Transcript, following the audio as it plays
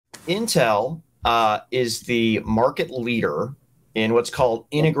Intel is the market leader in what's called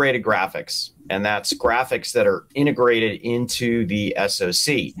integrated graphics, and that's graphics that are integrated into the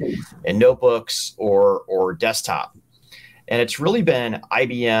SoC in notebooks or desktop. And it's really been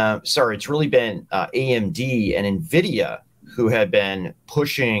it's really been AMD and NVIDIA who have been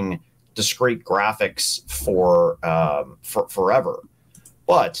pushing discrete graphics for forever.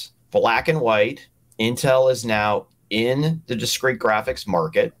 But black and white, Intel is now in the discrete graphics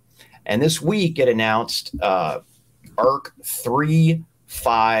market. And this week it announced Arc 3,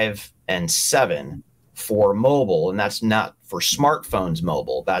 5, and 7 for mobile. And that's not for smartphones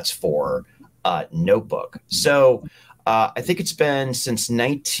mobile. That's for notebook. So I think it's been since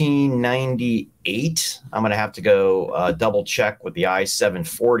 1998. I'm going to have to go double check with the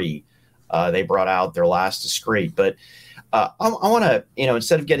i740. They brought out their last discrete. But I want to,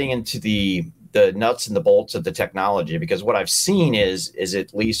 instead of getting into the nuts and the bolts of the technology, because what I've seen is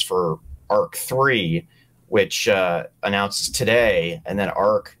at least for Arc 3, which announces today, and then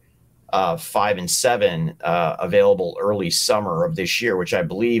Arc 5 and 7 available early summer of this year, which I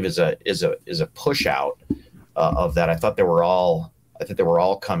believe is a push out of that. I thought they were all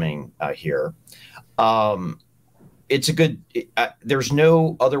coming here. It's a good. There's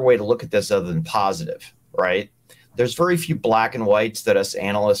no other way to look at this other than positive, right? There's very few black and whites that us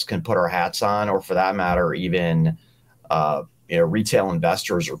analysts can put our hats on, or for that matter, even retail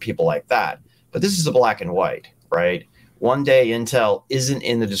investors or people like that. But this is a black and white, right? One day Intel isn't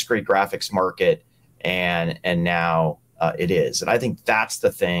in the discrete graphics market, and now it is. And I think that's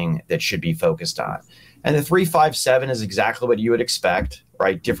the thing that should be focused on. And the 357 is exactly what you would expect,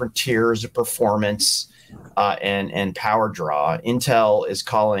 right? Different tiers of performance and power draw. Intel is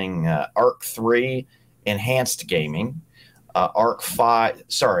calling Arc 3 enhanced gaming, Arc 5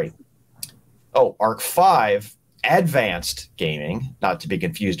 advanced gaming, not to be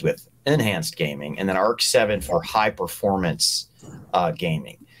confused with enhanced gaming, and then Arc 7 for high performance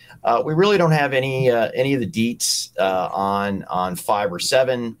gaming. We really don't have any of the deets on 5 or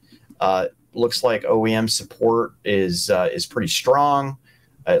 7. Looks like OEM support is pretty strong,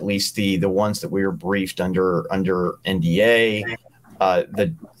 at least the ones that we were briefed under NDA.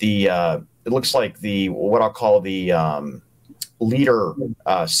 It looks like what I'll call the leader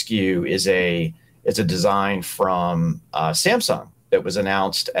SKU is a design from Samsung that was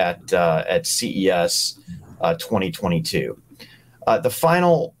announced at CES 2022. The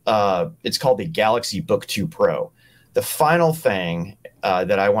final, it's called the Galaxy Book 2 Pro. The final thing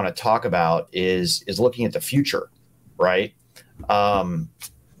that I want to talk about is looking at the future, right?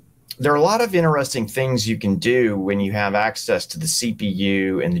 There are a lot of interesting things you can do when you have access to the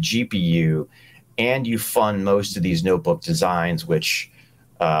CPU and the GPU, and you fund most of these notebook designs, which,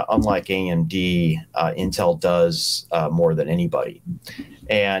 unlike AMD, Intel does more than anybody.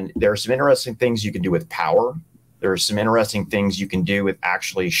 And there are some interesting things you can do with power. There are some interesting things you can do with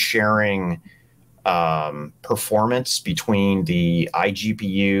actually sharing performance between the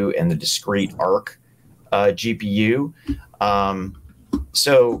iGPU and the discrete Arc GPU.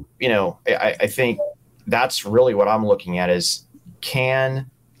 So, I think that's really what I'm looking at is, can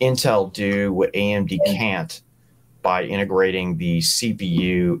Intel do what AMD can't by integrating the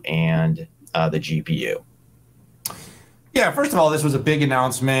CPU and the GPU? Yeah, first of all, this was a big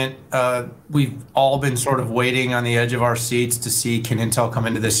announcement. We've all been sort of waiting on the edge of our seats to see, can Intel come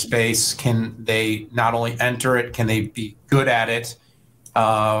into this space? Can they not only enter it, can they be good at it?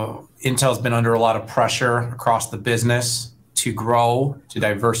 Intel's been under a lot of pressure across the business to grow, to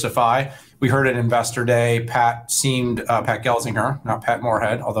diversify. We heard at Investor Day, Pat Gelsinger, not Pat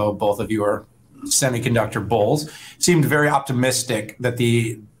Moorhead, although both of you are semiconductor bulls, seemed very optimistic that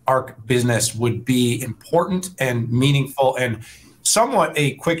the Arc business would be important and meaningful and somewhat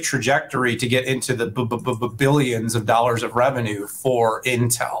a quick trajectory to get into the billions of dollars of revenue for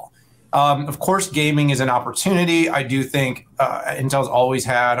Intel. Of course, gaming is an opportunity. I do think Intel's always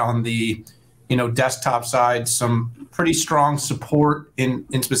had on the desktop side some pretty strong support in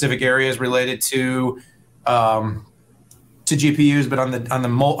specific areas related to GPUs, but on the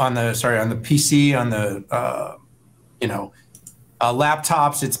PC, on the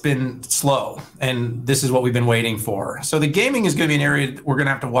laptops, it's been slow, and this is what we've been waiting for. So the gaming is going to be an area we're going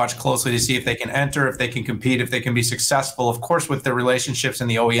to have to watch closely to see if they can enter, if they can compete, if they can be successful. Of course, with their relationships and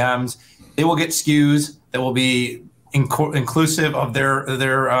the OEMs, they will get SKUs that will be inclusive of their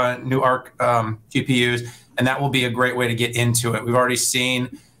new Arc GPUs, and that will be a great way to get into it. We've already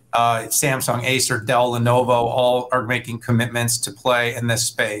seen Samsung, Acer, Dell, Lenovo all are making commitments to play in this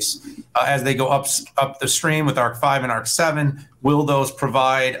space. As they go up the stream with Arc 5 and Arc 7, will those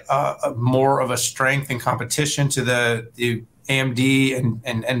provide more of a strength and competition to the AMD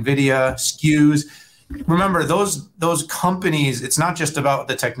and NVIDIA SKUs. Remember, those companies, it's not just about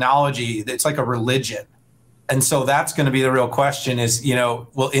the technology, it's like a religion. And so that's going to be the real question is,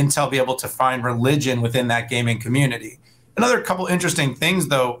 will Intel be able to find religion within that gaming community? Another couple interesting things,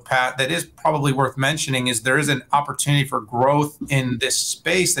 though, Pat, that is probably worth mentioning is there is an opportunity for growth in this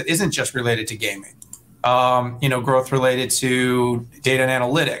space that isn't just related to gaming. Growth related to data and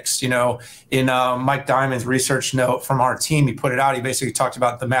analytics. In Mike Diamond's research note from our team, he put it out. He basically talked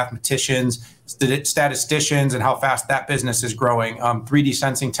about the mathematicians, statisticians, and how fast that business is growing. 3D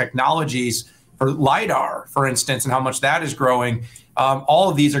sensing technologies for LiDAR, for instance, and how much that is growing. All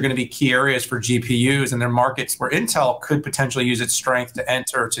of these are going to be key areas for GPUs, and they're markets where Intel could potentially use its strength to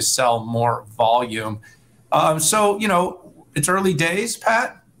enter to sell more volume. It's early days,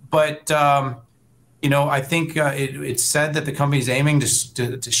 Pat, but I think it's said that the company's aiming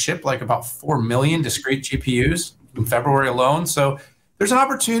to ship like about 4 million discrete GPUs in February alone. So there's an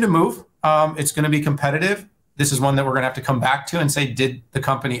opportunity to move. It's going to be competitive. This is one that we're going to have to come back to and say, did the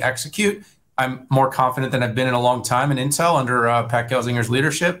company execute? I'm more confident than I've been in a long time in Intel under Pat Gelsinger's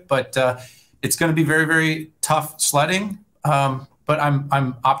leadership, but it's going to be very, very tough sledding. But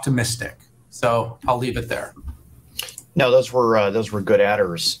I'm optimistic, so I'll leave it there. No, those were good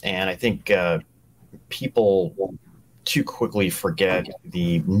adders, and I think people too quickly forget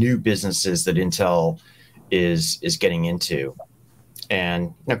the new businesses that Intel is getting into,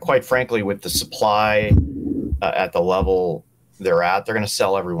 and quite frankly, with the supply at the level they're at, they're going to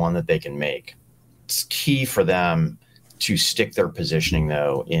sell everyone that they can make. It's key for them to stick their positioning,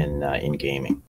 though, in gaming.